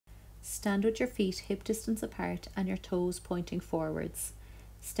Stand with your feet hip distance apart and your toes pointing forwards.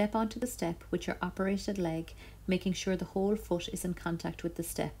 Step onto the step with your operated leg, making sure the whole foot is in contact with the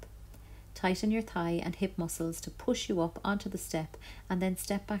step. Tighten your thigh and hip muscles to push you up onto the step and then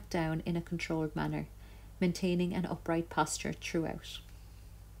step back down in a controlled manner, maintaining an upright posture throughout.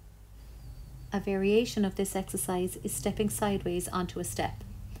 A variation of this exercise is stepping sideways onto a step.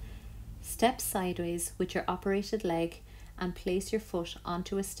 Step sideways with your operated leg and place your foot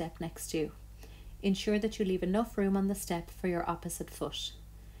onto a step next to you. Ensure that you leave enough room on the step for your opposite foot.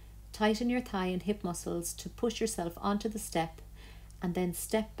 Tighten your thigh and hip muscles to push yourself onto the step and then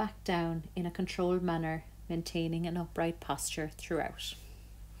step back down in a controlled manner, maintaining an upright posture throughout.